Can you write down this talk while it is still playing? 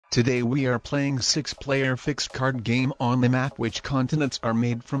Today we are playing 6-player fixed card game on the map which continents are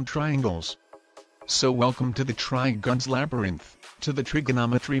made from triangles. So welcome to the Trigon's Labyrinth, to the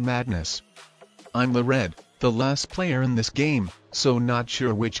trigonometry madness. I'm RebelRed, the last player in this game, so not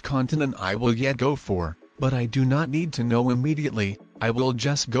sure which continent I will yet go for, but I do not need to know immediately. I will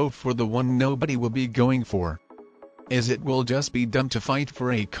just go for the one nobody will be going for. As it will just be dumb to fight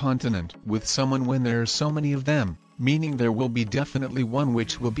for a continent with someone when there are so many of them, meaning there will be definitely one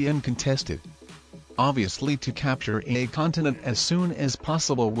which will be uncontested. Obviously to capture a continent as soon as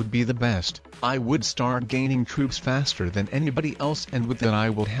possible would be the best. I would start gaining troops faster than anybody else, and with that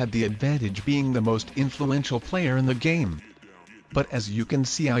I will have the advantage being the most influential player in the game. But as you can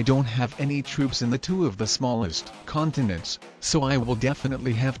see, I don't have any troops in the two of the smallest continents, so I will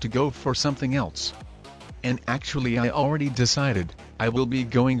definitely have to go for something else. And actually I already decided, I will be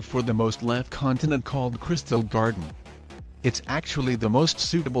going for the most left continent called Crystal Garden. It's actually the most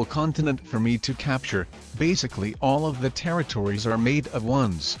suitable continent for me to capture. Basically all of the territories are made of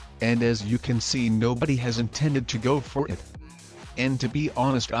ones, and as you can see nobody has intended to go for it. And to be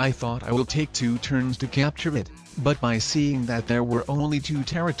honest, I thought I will take 2 turns to capture it, but by seeing that there were only 2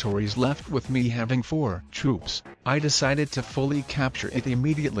 territories left with me having 4 troops, I decided to fully capture it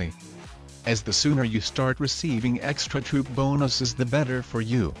immediately. As the sooner you start receiving extra troop bonuses the better for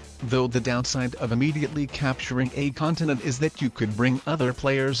you, though the downside of immediately capturing a continent is that you could bring other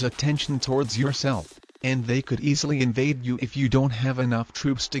players' attention towards yourself, and they could easily invade you if you don't have enough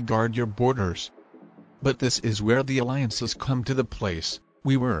troops to guard your borders. But this is where the alliances come to the place.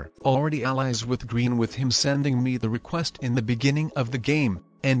 We were already allies with Green, with him sending me the request in the beginning of the game,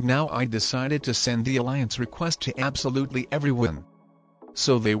 and now I decided to send the alliance request to absolutely everyone.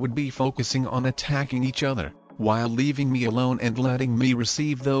 So they would be focusing on attacking each other, while leaving me alone and letting me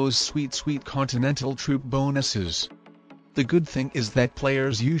receive those sweet continental troop bonuses. The good thing is that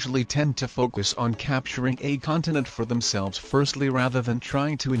players usually tend to focus on capturing a continent for themselves firstly rather than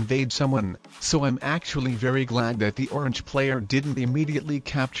trying to invade someone, so I'm actually very glad that the orange player didn't immediately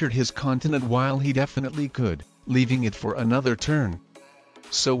capture his continent while he definitely could, leaving it for another turn.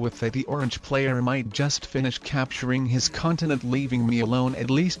 So with that the orange player might just finish capturing his continent, leaving me alone at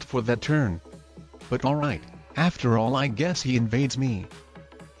least for that turn. But alright, after all I guess he invades me.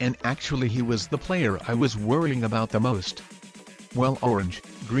 And actually he was the player I was worrying about the most. Well, orange,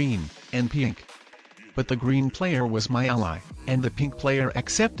 green, and pink. But the green player was my ally, and the pink player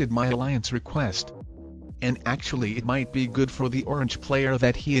accepted my alliance request. And actually it might be good for the orange player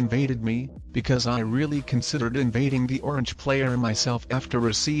that he invaded me, because I really considered invading the orange player myself after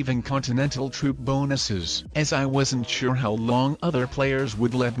receiving continental troop bonuses, as I wasn't sure how long other players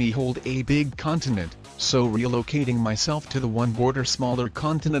would let me hold a big continent, so relocating myself to the one border smaller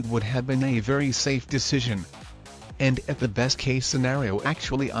continent would have been a very safe decision. And at the best case scenario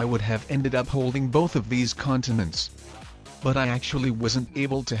actually I would have ended up holding both of these continents. But I actually wasn't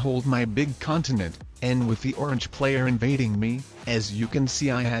able to hold my big continent, and with the orange player invading me, as you can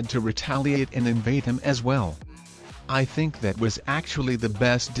see I had to retaliate and invade him as well. I think that was actually the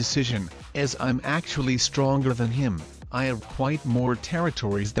best decision, as I'm actually stronger than him. I have quite more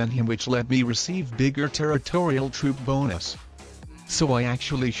territories than him, which let me receive bigger territorial troop bonus. So I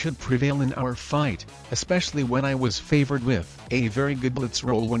actually should prevail in our fight, especially when I was favored with a very good blitz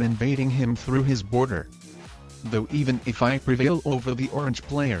roll when invading him through his border. Though even if I prevail over the orange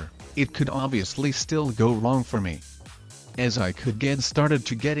player, it could obviously still go wrong for me, as I could get started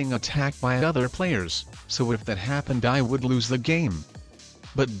to getting attacked by other players, so if that happened I would lose the game.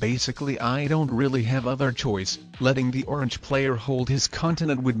 But basically I don't really have other choice. Letting the orange player hold his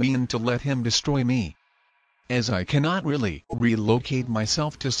continent would mean to let him destroy me, as I cannot really relocate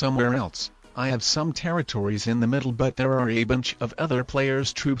myself to somewhere else. I have some territories in the middle, but there are a bunch of other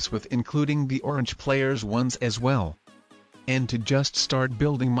players' troops with, including the orange players' ones as well. And to just start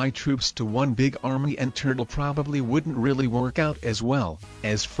building my troops to one big army and turtle probably wouldn't really work out as well,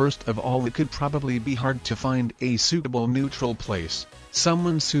 as first of all it could probably be hard to find a suitable neutral place.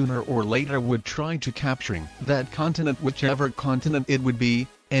 Someone sooner or later would try to capturing that continent, whichever continent it would be,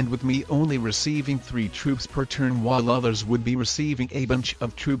 and with me only receiving 3 troops per turn while others would be receiving a bunch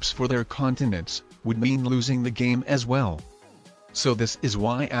of troops for their continents, would mean losing the game as well. So this is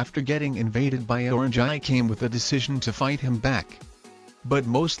why after getting invaded by orange I came with a decision to fight him back. But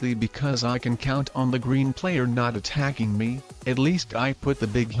mostly because I can count on the green player not attacking me, at least I put the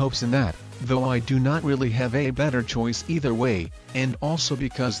big hopes in that, though I do not really have a better choice either way, and also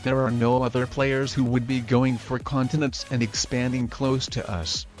because there are no other players who would be going for continents and expanding close to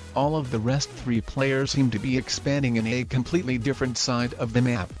us. All of the rest 3 players seem to be expanding in a completely different side of the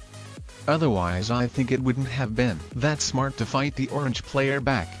map. Otherwise I think it wouldn't have been that smart to fight the orange player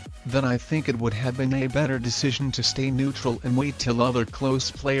back. then I think it would have been a better decision to stay neutral and wait till other close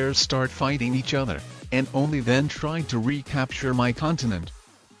players start fighting each other, and only then try to recapture my continent.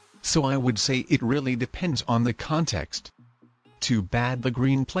 So I would say it really depends on the context. Too bad the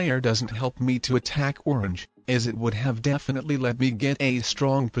green player doesn't help me to attack orange, as it would have definitely let me get a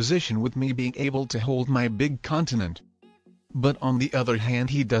strong position with me being able to hold my big continent. But on the other hand,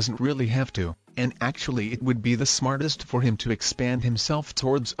 he doesn't really have to, and actually it would be the smartest for him to expand himself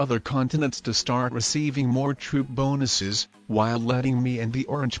towards other continents to start receiving more troop bonuses, while letting me and the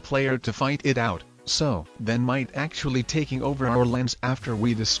orange player to fight it out, so then might actually taking over our lands after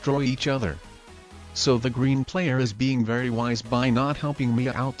we destroy each other. So the green player is being very wise by not helping me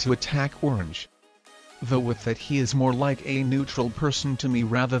out to attack orange. Though with that he is more like a neutral person to me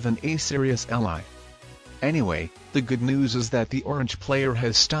rather than a serious ally. Anyway, the good news is that the orange player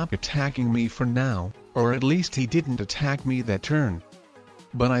has stopped attacking me for now, or at least he didn't attack me that turn.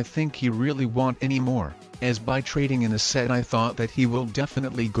 But I think he really won't anymore, as by trading in a set I thought that he will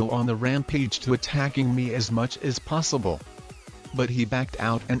definitely go on the rampage to attacking me as much as possible. But he backed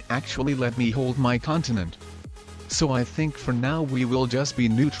out and actually let me hold my continent. So I think for now we will just be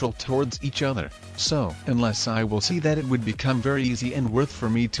neutral towards each other, so unless I will see that it would become very easy and worth for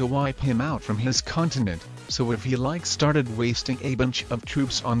me to wipe him out from his continent, so if he started wasting a bunch of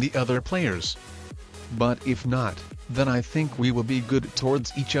troops on the other players. But if not, then I think we will be good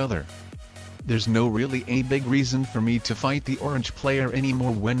towards each other. There's no really a big reason for me to fight the orange player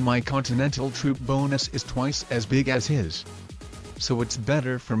anymore when my continental troop bonus is twice as big as his. So it's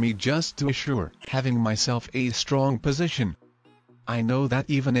better for me just to assure having myself a strong position. I know that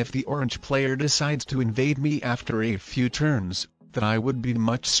even if the orange player decides to invade me after a few turns, that I would be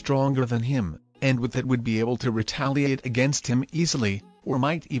much stronger than him, and with it would be able to retaliate against him easily, or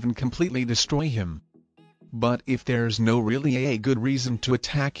might even completely destroy him. But if there's no really a good reason to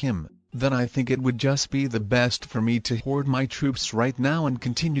attack him, then I think it would just be the best for me to hoard my troops right now and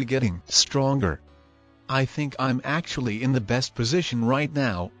continue getting stronger. I think I'm actually in the best position right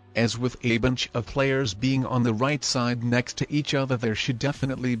now, as with a bunch of players being on the right side next to each other there should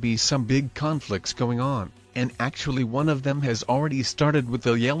definitely be some big conflicts going on, and actually one of them has already started with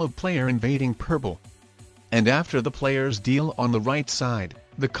the yellow player invading purple. And after the players deal on the right side,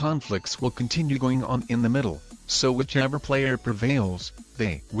 the conflicts will continue going on in the middle, so whichever player prevails,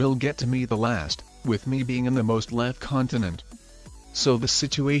 they will get to me the last, with me being in the most left continent. So the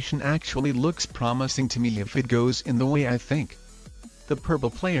situation actually looks promising to me if it goes in the way I think. The purple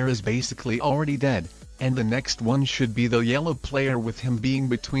player is basically already dead, and the next one should be the yellow player with him being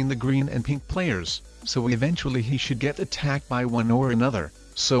between the green and pink players, so eventually he should get attacked by one or another,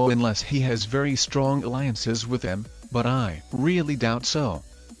 so unless he has very strong alliances with them, but I really doubt so.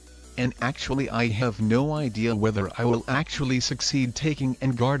 And actually I have no idea whether I will actually succeed taking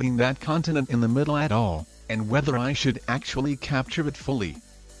and guarding that continent in the middle at all, and whether I should actually capture it fully.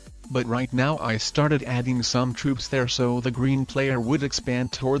 But right now I started adding some troops there so the green player would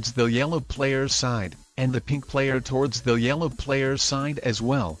expand towards the yellow player's side, and the pink player towards the yellow player's side as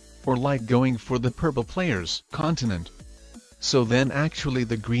well, or like going for the purple player's continent. So then actually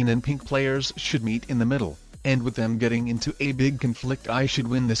the green and pink players should meet in the middle, and with them getting into a big conflict I should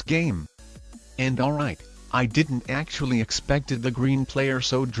win this game. And alright, I didn't actually expected the green player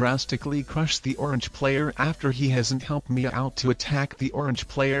so drastically crush the orange player after he hasn't helped me out to attack the orange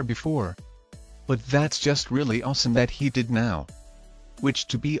player before. But that's just really awesome that he did now. Which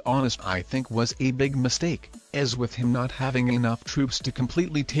to be honest I think was a big mistake, as with him not having enough troops to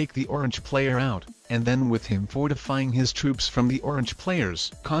completely take the orange player out, and then with him fortifying his troops from the orange player's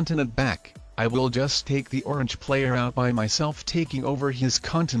continent back, I will just take the orange player out by myself taking over his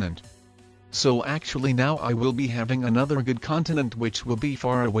continent. So actually now I will be having another good continent which will be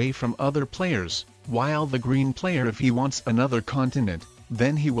far away from other players, while the green player if he wants another continent,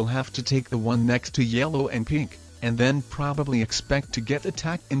 then he will have to take the one next to yellow and pink, and then probably expect to get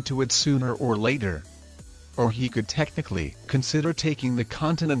attacked into it sooner or later. Or he could technically consider taking the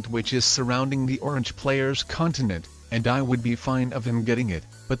continent which is surrounding the orange player's continent, and I would be fine of him getting it,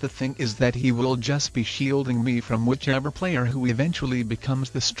 but the thing is that he will just be shielding me from whichever player who eventually becomes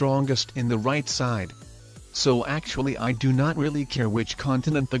the strongest in the right side. So actually I do not really care which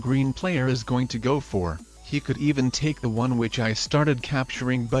continent the green player is going to go for, he could even take the one which I started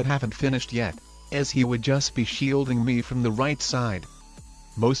capturing but haven't finished yet, as he would just be shielding me from the right side.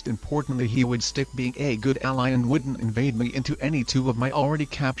 Most importantly he would stick being a good ally and wouldn't invade me into any two of my already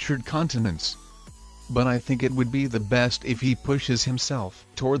captured continents. But I think it would be the best if he pushes himself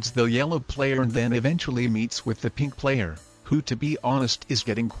towards the yellow player and then eventually meets with the pink player, who to be honest is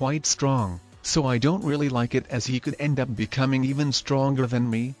getting quite strong, so I don't really like it as he could end up becoming even stronger than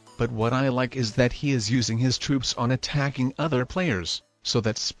me, But what I like is that he is using his troops on attacking other players, so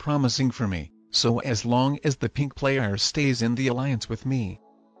that's promising for me, so as long as the pink player stays in the alliance with me.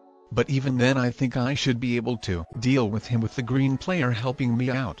 But even then I think I should be able to deal with him with the green player helping me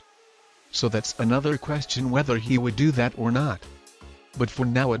out. So that's another question whether he would do that or not. But for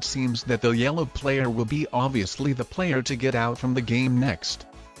now it seems that the yellow player will be obviously the player to get out from the game next.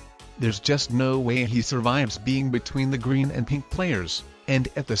 There's just no way he survives being between the green and pink players, and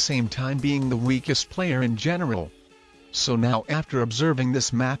at the same time being the weakest player in general. So now after observing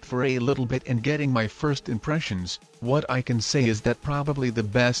this map for a little bit and getting my first impressions, what I can say is that probably the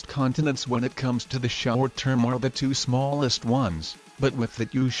best continents when it comes to the short term are the two smallest ones, but with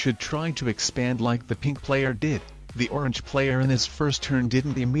that you should try to expand like the pink player did. The orange player in his first turn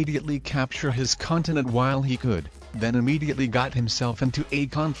didn't immediately capture his continent while he could, then immediately got himself into a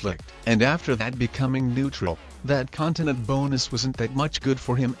conflict, and after that becoming neutral. That continent bonus wasn't that much good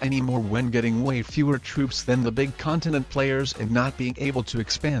for him anymore when getting way fewer troops than the big continent players and not being able to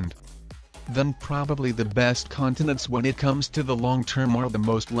expand. Then probably the best continents when it comes to the long term are the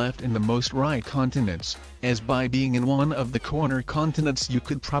most left and the most right continents, as by being in one of the corner continents you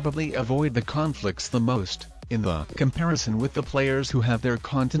could probably avoid the conflicts the most, in the comparison with the players who have their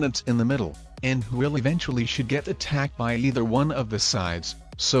continents in the middle, and who will eventually should get attacked by either one of the sides.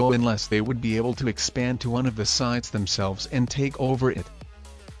 So unless they would be able to expand to one of the sides themselves and take over it.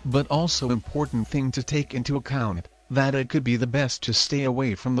 But also important thing to take into account, that it could be the best to stay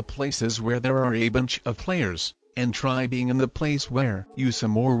away from the places where there are a bunch of players, and try being in the place where you some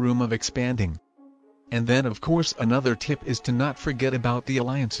more room of expanding. And then of course another tip is to not forget about the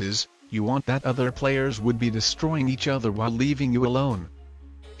alliances. You want that other players would be destroying each other while leaving you alone.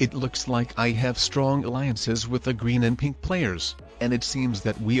 It looks like I have strong alliances with the green and pink players, and it seems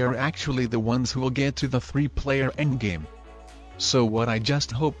that we are actually the ones who will get to the 3-player endgame. So what I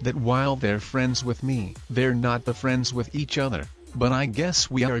just hope that while they're friends with me, they're not the friends with each other, but I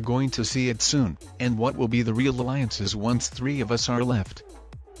guess we are going to see it soon, and what will be the real alliances once 3 of us are left.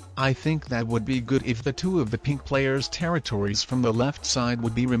 I think that would be good if the 2 of the pink players' territories from the left side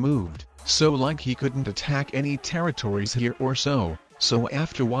would be removed, so like he couldn't attack any territories here or so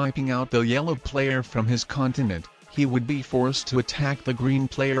after wiping out the yellow player from his continent, he would be forced to attack the green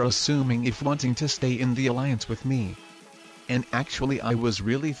player assuming if wanting to stay in the alliance with me. And actually I was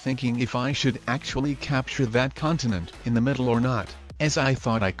really thinking if I should actually capture that continent in the middle or not, as I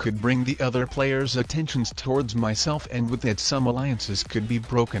thought I could bring the other players' attentions towards myself and with that some alliances could be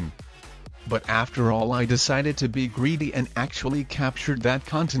broken. But after all I decided to be greedy and actually captured that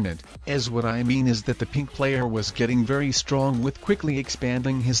continent, as what I mean is that the pink player was getting very strong with quickly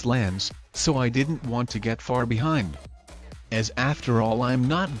expanding his lands, so I didn't want to get far behind. As after all I'm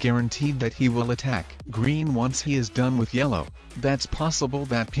not guaranteed that he will attack green once he is done with yellow, that's possible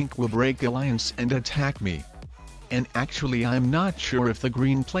that pink will break alliance and attack me. And actually I'm not sure if the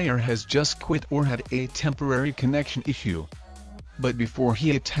green player has just quit or had a temporary connection issue. But before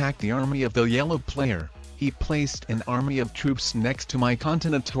he attacked the army of the yellow player, he placed an army of troops next to my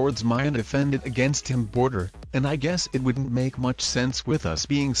continent towards my undefended against him border, and I guess it wouldn't make much sense with us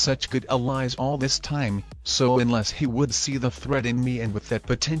being such good allies all this time, so unless he would see the threat in me and with that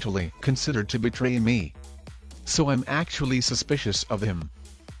potentially consider to betray me. So I'm actually suspicious of him.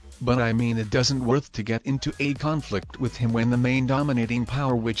 But I mean it doesn't worth to get into a conflict with him when the main dominating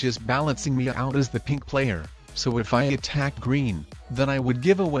power which is balancing me out is the pink player. So if I attacked green, then I would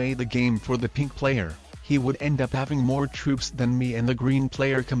give away the game for the pink player. He would end up having more troops than me and the green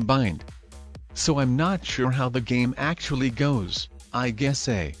player combined. So I'm not sure how the game actually goes. I guess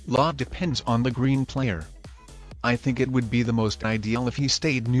a lot depends on the green player. I think it would be the most ideal if he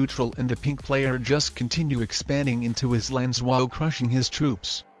stayed neutral and the pink player just continue expanding into his lands while crushing his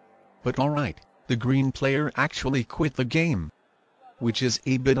troops. But alright, the green player actually quit the game. Which is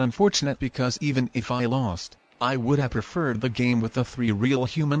a bit unfortunate because even if I lost, I would have preferred the game with the 3 real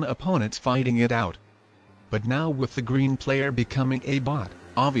human opponents fighting it out. But now with the green player becoming a bot,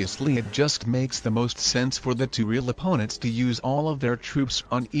 obviously it just makes the most sense for the 2 real opponents to use all of their troops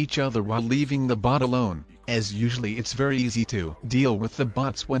on each other while leaving the bot alone, as usually it's very easy to deal with the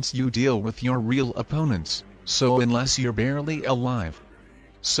bots once you deal with your real opponents, so unless you're barely alive.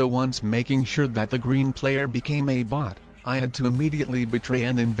 So once making sure that the green player became a bot, I had to immediately betray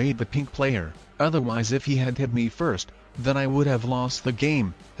and invade the pink player, otherwise if he had hit me first, then I would have lost the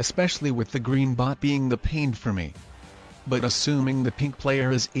game, especially with the green bot being the pain for me. But assuming the pink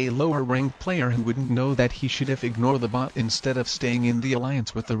player is a lower ranked player who wouldn't know that he should have ignored the bot instead of staying in the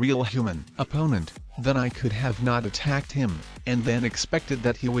alliance with the real human opponent, then I could have not attacked him, and then expected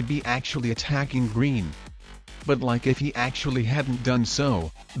that he would be actually attacking green. But like if he actually hadn't done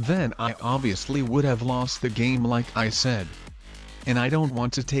so, then I obviously would have lost the game like I said. And I don't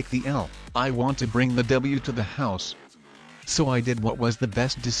want to take the L, I want to bring the W to the house. So I did what was the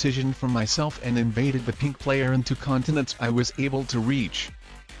best decision for myself and invaded the pink player into continents I was able to reach.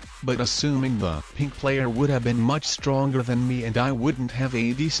 But assuming the pink player would have been much stronger than me and I wouldn't have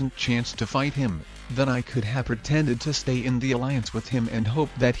a decent chance to fight him, then I could have pretended to stay in the alliance with him and hope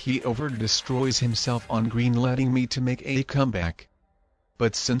that he over-destroys himself on green, letting me to make a comeback.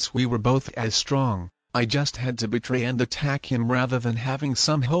 But since we were both as strong, I just had to betray and attack him rather than having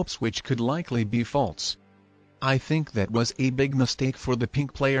some hopes which could likely be false. I think that was a big mistake for the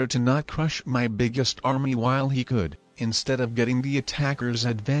pink player to not crush my biggest army while he could. Instead of getting the attacker's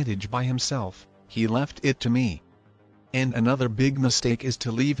advantage by himself, he left it to me. And another big mistake is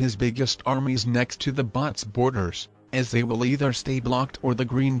to leave his biggest armies next to the bot's borders, as they will either stay blocked or the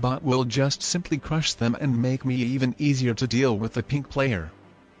green bot will just simply crush them and make me even easier to deal with the pink player.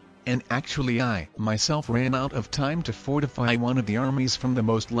 And actually I myself ran out of time to fortify one of the armies from the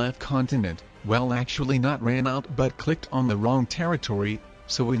most left continent, well actually not ran out but clicked on the wrong territory,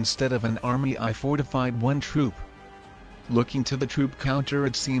 so instead of an army I fortified one troop. Looking to the troop counter,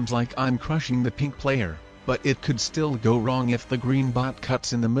 it seems like I'm crushing the pink player, but it could still go wrong if the green bot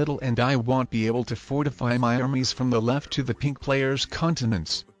cuts in the middle and I won't be able to fortify my armies from the left to the pink player's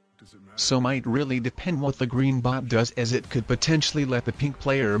continents. So might really depend what the green bot does, as it could potentially let the pink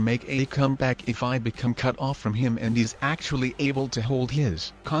player make a comeback if I become cut off from him and he's actually able to hold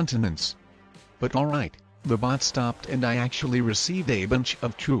his continents. But alright, the bot stopped and I actually received a bunch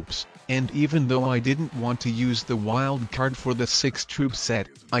of troops, and even though I didn't want to use the wild card for the 6 troop set,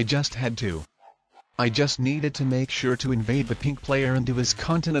 I just had to. I just needed to make sure to invade the pink player into his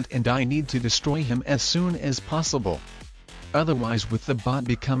continent and I need to destroy him as soon as possible. Otherwise, with the bot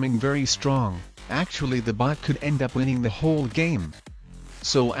becoming very strong, actually the bot could end up winning the whole game.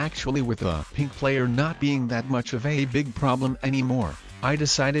 So actually, with the pink player not being that much of a big problem anymore, I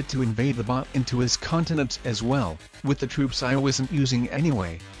decided to invade the bot into his continents as well, with the troops I wasn't using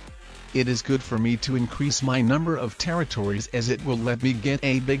anyway. It is good for me to increase my number of territories, as it will let me get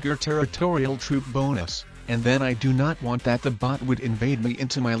a bigger territorial troop bonus, and then I do not want that the bot would invade me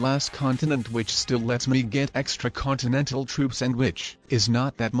into my last continent, which still lets me get extra continental troops and which is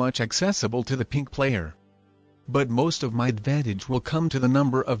not that much accessible to the pink player. But most of my advantage will come to the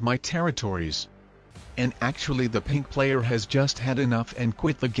number of my territories. And actually the pink player has just had enough and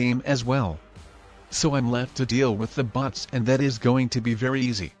quit the game as well. So I'm left to deal with the bots, and that is going to be very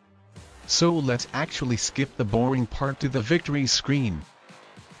easy. So let's actually skip the boring part to the victory screen.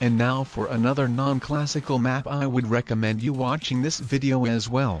 And now for another non-classical map, I would recommend you watching this video as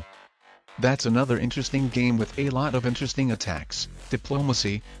well. That's another interesting game with a lot of interesting attacks,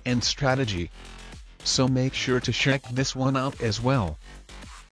 diplomacy, and strategy. So make sure to check this one out as well.